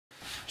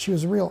She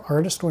was a real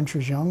artist when she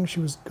was young. She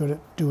was good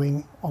at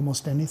doing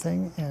almost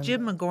anything. And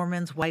Jim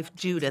McGorman's wife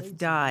Judith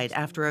died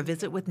after a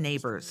visit with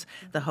neighbors.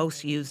 The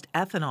host used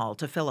ethanol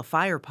to fill a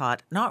fire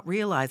pot, not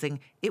realizing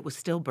it was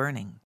still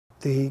burning.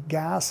 the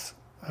gas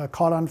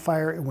caught on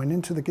fire, it went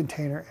into the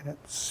container, and it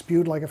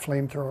spewed like a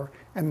flamethrower,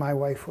 and my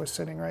wife was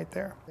sitting right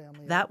there.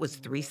 That was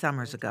 3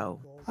 summers ago.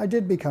 I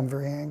did become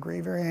very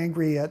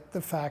angry at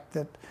the fact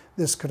that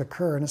this could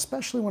occur, and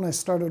especially when I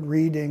started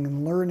reading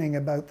and learning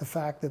about the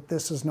fact that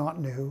this is not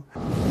new.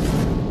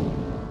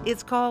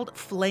 It's called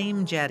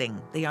flame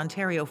jetting. The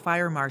Ontario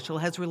Fire Marshal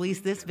has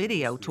released this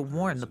video to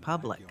warn the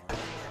public.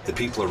 The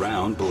people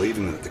around,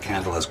 believing that the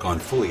candle has gone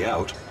fully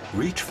out,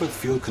 reach for the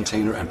fuel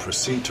container and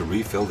proceed to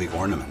refill the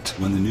ornament.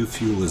 When the new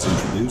fuel is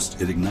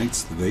introduced, it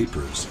ignites the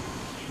vapors.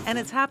 And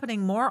it's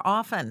happening more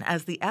often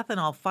as the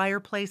ethanol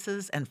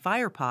fireplaces and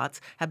fire pots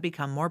have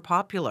become more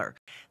popular.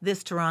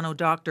 This Toronto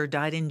doctor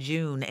died in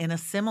June in a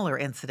similar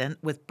incident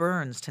with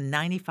burns to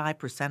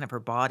 95% of her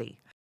body.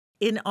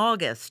 In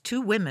August,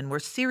 2 women were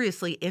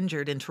seriously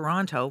injured in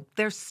Toronto.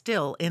 They're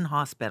still in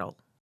hospital.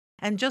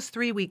 And just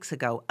 3 weeks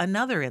ago,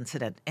 another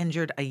incident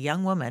injured a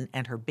young woman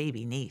and her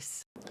baby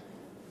niece.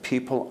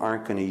 People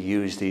aren't going to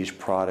use these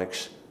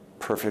products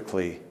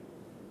perfectly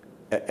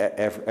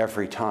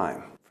every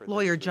time.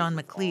 Lawyer John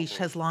McLeish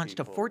has launched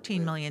a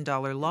 $14 million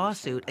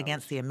lawsuit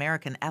against the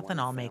American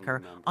ethanol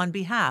maker on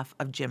behalf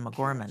of Jim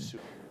McGorman.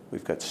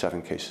 We've got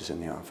 7 cases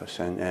in the office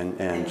and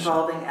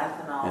involving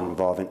ethanol.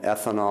 Involving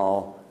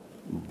ethanol,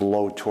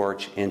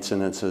 blowtorch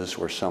incidences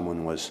where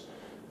someone was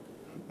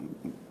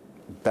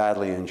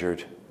badly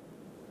injured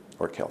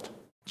or killed.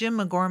 Jim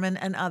McGorman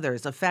and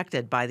others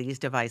affected by these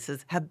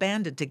devices have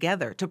banded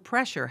together to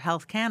pressure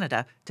Health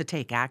Canada to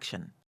take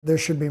action. There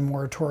should be a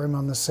moratorium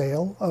on the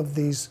sale of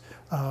these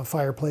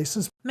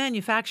fireplaces.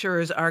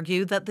 Manufacturers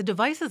argue that the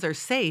devices are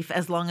safe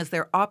as long as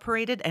they're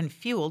operated and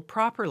fueled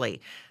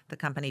properly. The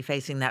company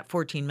facing that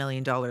 $14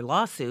 million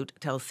lawsuit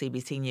tells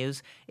CBC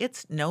News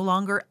it's no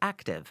longer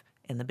active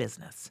in the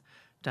business.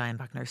 Diane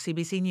Buckner,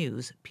 CBC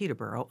News,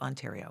 Peterborough,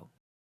 Ontario.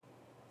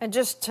 And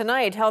just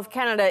tonight, Health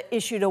Canada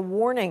issued a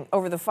warning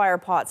over the fire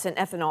pots and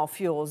ethanol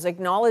fuels,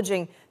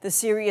 acknowledging the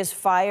serious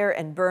fire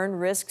and burn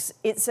risks.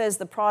 It says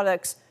the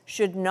products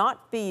should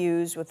not be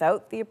used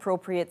without the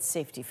appropriate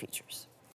safety features.